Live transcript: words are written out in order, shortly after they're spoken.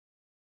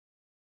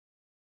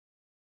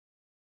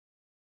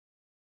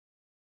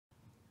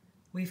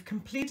We've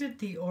completed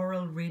the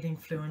oral reading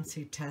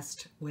fluency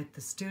test with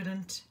the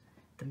student,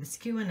 the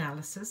MSCU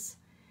analysis,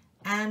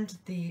 and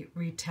the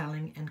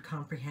retelling and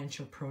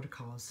comprehension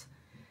protocols.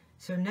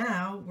 So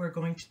now we're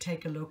going to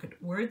take a look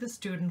at where the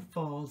student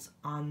falls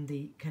on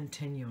the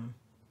continuum.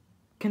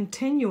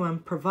 Continuum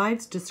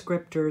provides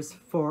descriptors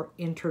for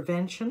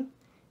intervention,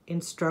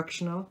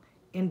 instructional,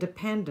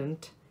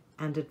 independent,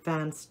 and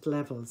advanced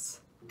levels.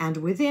 And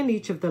within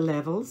each of the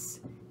levels,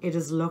 it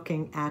is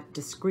looking at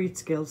discrete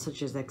skills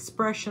such as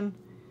expression,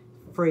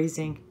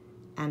 phrasing,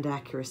 and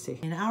accuracy.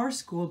 In our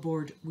school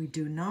board, we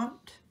do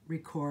not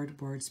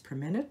record words per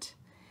minute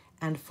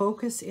and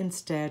focus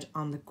instead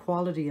on the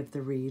quality of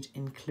the read,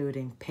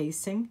 including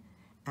pacing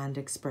and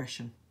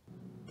expression.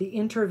 The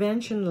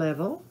intervention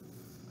level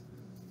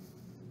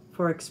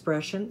for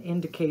expression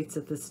indicates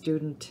that the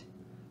student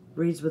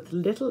reads with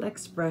little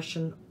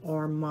expression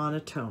or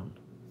monotone.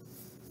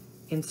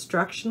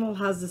 Instructional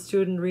has the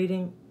student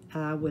reading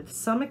with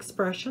some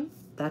expression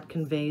that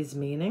conveys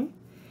meaning.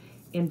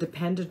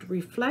 Independent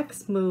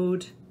reflects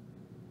mood,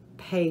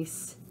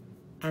 pace,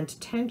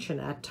 and tension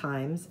at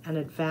times, and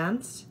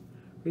advanced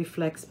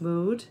reflects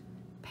mood,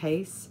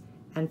 pace,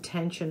 and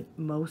tension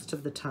most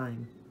of the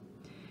time.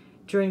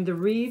 During the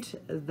read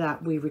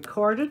that we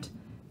recorded,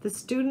 the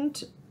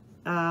student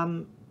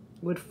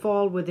would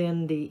fall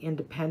within the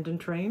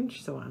independent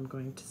range, so I'm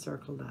going to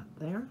circle that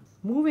there.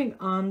 Moving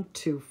on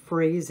to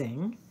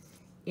phrasing,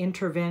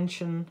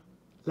 intervention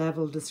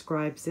level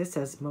describes this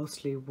as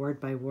mostly word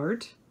by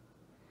word.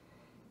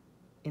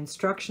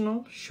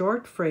 Instructional,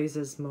 short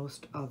phrases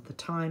most of the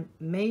time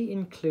may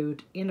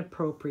include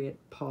inappropriate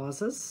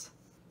pauses.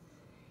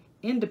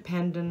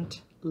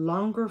 Independent,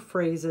 longer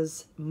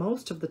phrases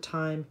most of the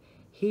time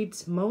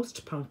heeds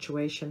most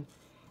punctuation,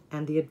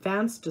 and the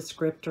advanced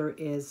descriptor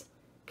is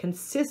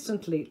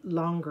consistently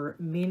longer,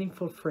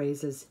 meaningful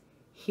phrases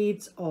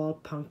heeds all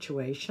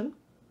punctuation.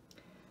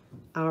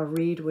 Our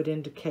read would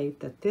indicate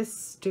that this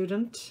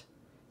student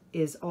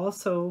is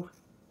also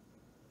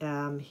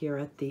here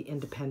at the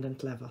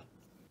independent level.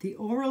 The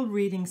oral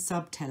reading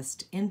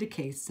subtest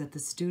indicates that the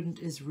student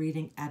is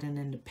reading at an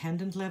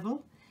independent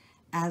level,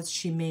 as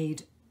she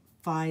made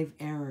 5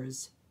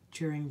 errors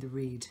during the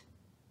read.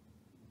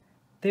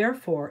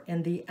 Therefore,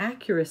 in the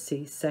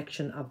accuracy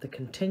section of the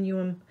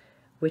continuum,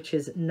 which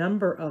is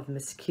number of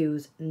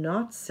miscues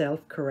not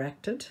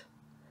self-corrected,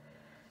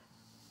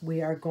 we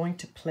are going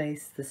to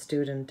place the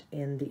student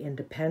in the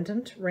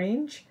independent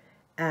range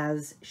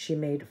as she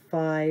made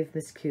 5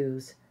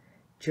 miscues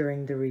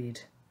during the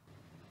read.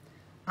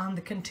 On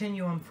the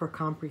continuum for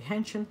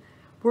comprehension,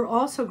 we're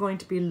also going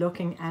to be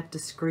looking at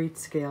discrete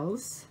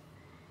skills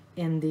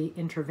in the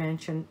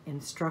intervention,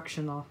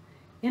 instructional,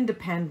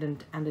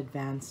 independent, and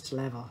advanced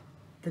level.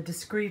 The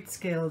discrete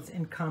skills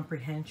in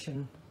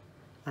comprehension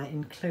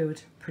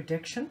include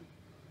prediction,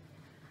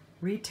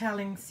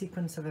 retelling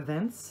sequence of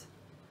events,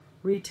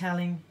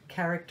 retelling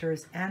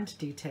characters and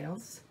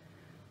details,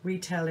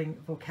 retelling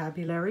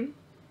vocabulary,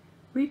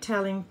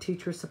 retelling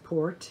teacher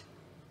support,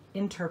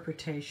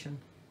 interpretation,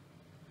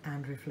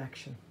 and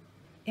reflection.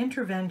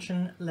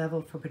 Intervention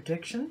level for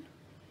prediction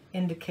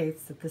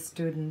indicates that the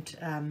student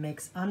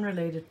makes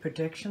unrelated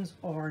predictions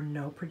or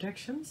no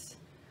predictions.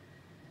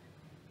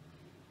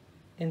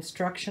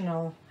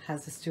 Instructional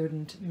has the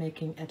student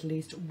making at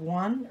least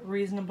 1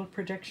 reasonable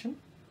prediction.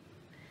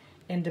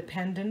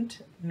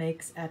 Independent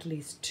makes at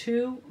least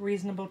 2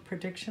 reasonable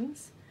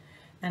predictions,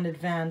 and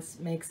advanced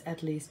makes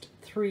at least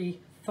 3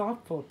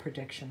 thoughtful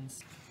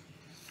predictions.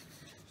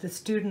 The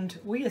student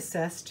we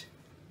assessed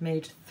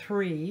made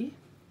 3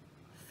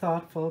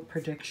 thoughtful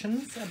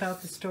predictions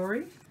about the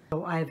story.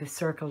 So I've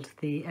circled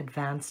the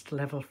advanced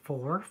level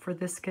 4 for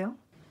this skill.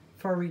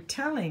 For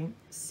retelling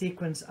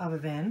sequence of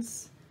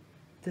events,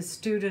 the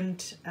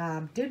student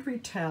did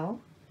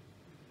retell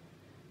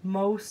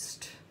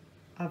most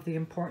of the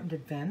important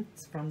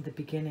events from the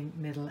beginning,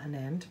 middle, and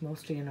end,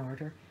 mostly in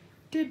order,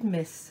 did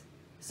miss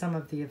some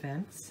of the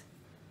events.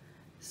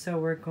 So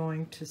we're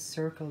going to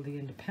circle the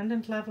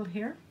independent level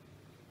here.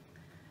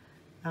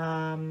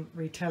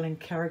 Retelling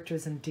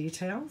characters and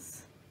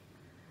details.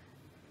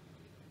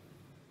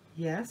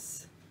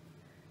 Yes,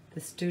 the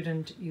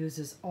student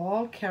uses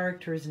all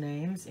characters'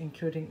 names,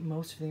 including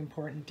most of the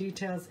important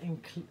details,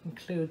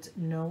 includes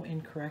no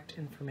incorrect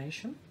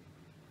information.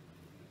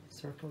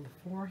 Circle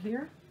the 4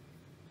 here.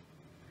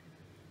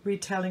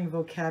 Retelling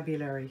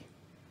vocabulary.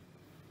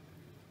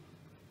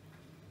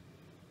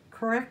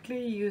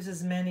 Correctly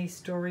uses many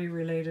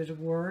story-related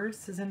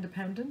words as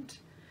independent.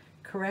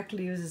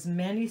 Correctly uses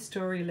many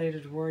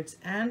story-related words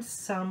and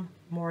some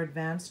more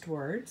advanced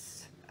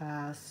words.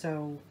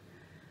 So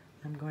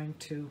I'm going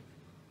to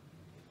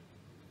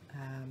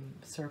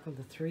circle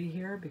the 3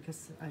 here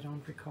because I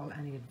don't recall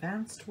any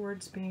advanced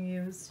words being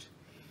used.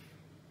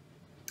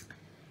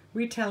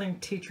 Retelling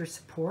teacher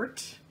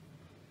support.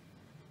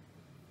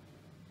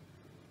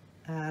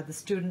 The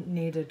student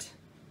needed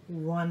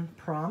 1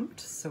 prompt,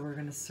 so we're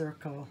going to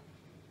circle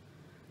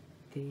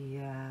the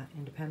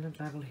independent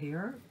level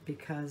here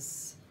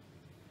because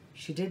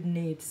she did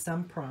need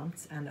some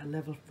prompts, and a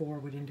level 4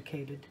 would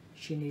indicated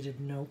she needed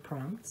no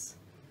prompts.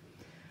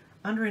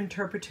 Under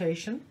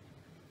interpretation,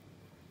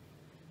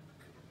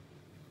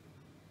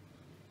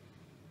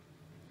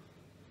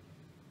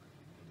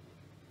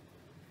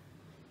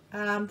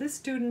 this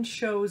student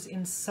shows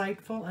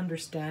insightful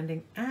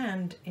understanding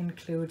and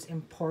includes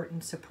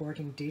important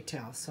supporting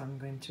details. So I'm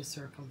going to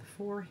circle the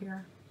 4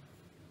 here.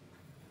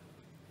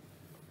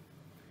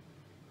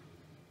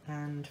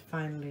 And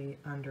finally,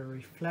 under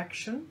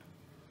reflection,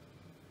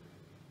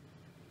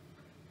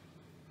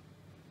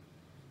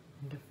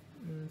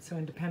 so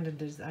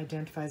independent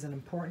identifies an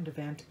important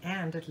event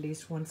and at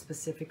least one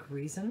specific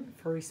reason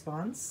for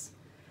response.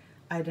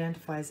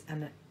 Identifies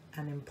an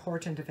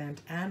important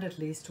event and at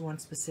least one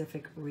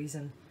specific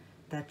reason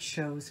that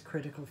shows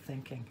critical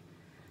thinking.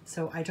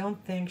 So I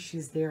don't think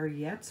she's there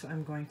yet, so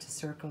I'm going to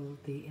circle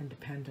the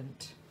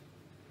independent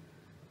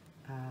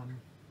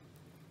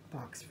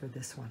box for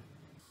this one.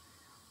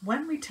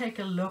 When we take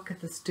a look at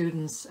the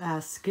student's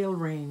skill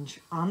range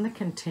on the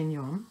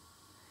continuum,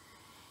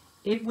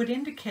 it would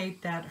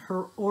indicate that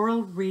her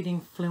oral reading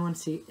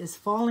fluency is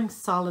falling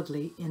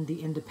solidly in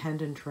the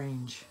independent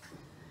range.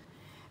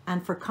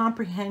 And for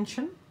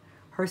comprehension,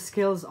 her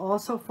skills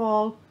also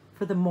fall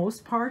for the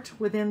most part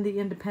within the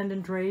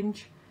independent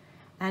range,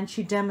 and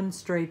she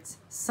demonstrates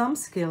some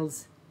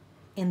skills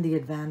in the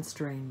advanced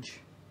range.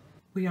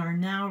 We are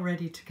now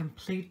ready to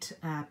complete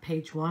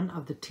page 1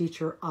 of the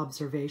Teacher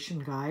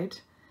Observation Guide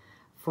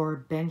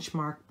for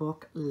Benchmark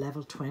Book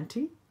Level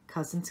 20,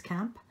 Cousins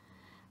Camp.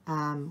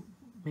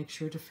 Make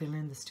sure to fill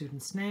in the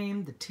student's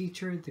name, the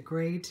teacher, the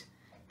grade,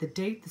 the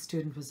date the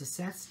student was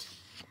assessed,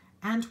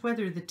 and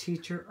whether the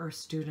teacher or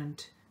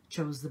student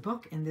chose the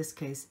book. In this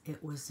case,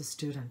 it was the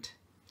student.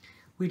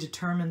 We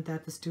determined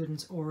that the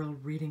student's oral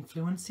reading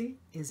fluency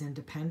is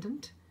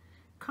independent,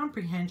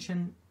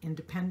 comprehension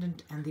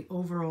independent, and the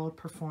overall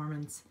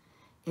performance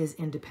is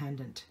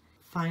independent.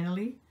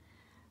 Finally,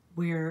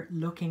 we're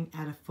looking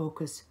at a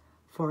focus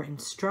for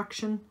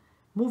instruction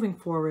moving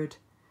forward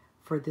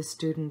for this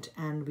student,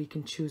 and we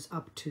can choose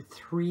up to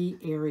 3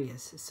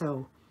 areas.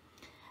 So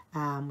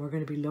we're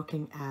going to be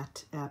looking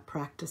at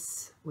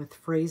practice with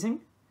phrasing,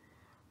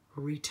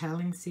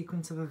 retelling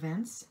sequence of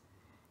events,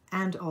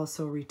 and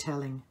also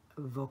retelling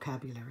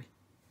vocabulary.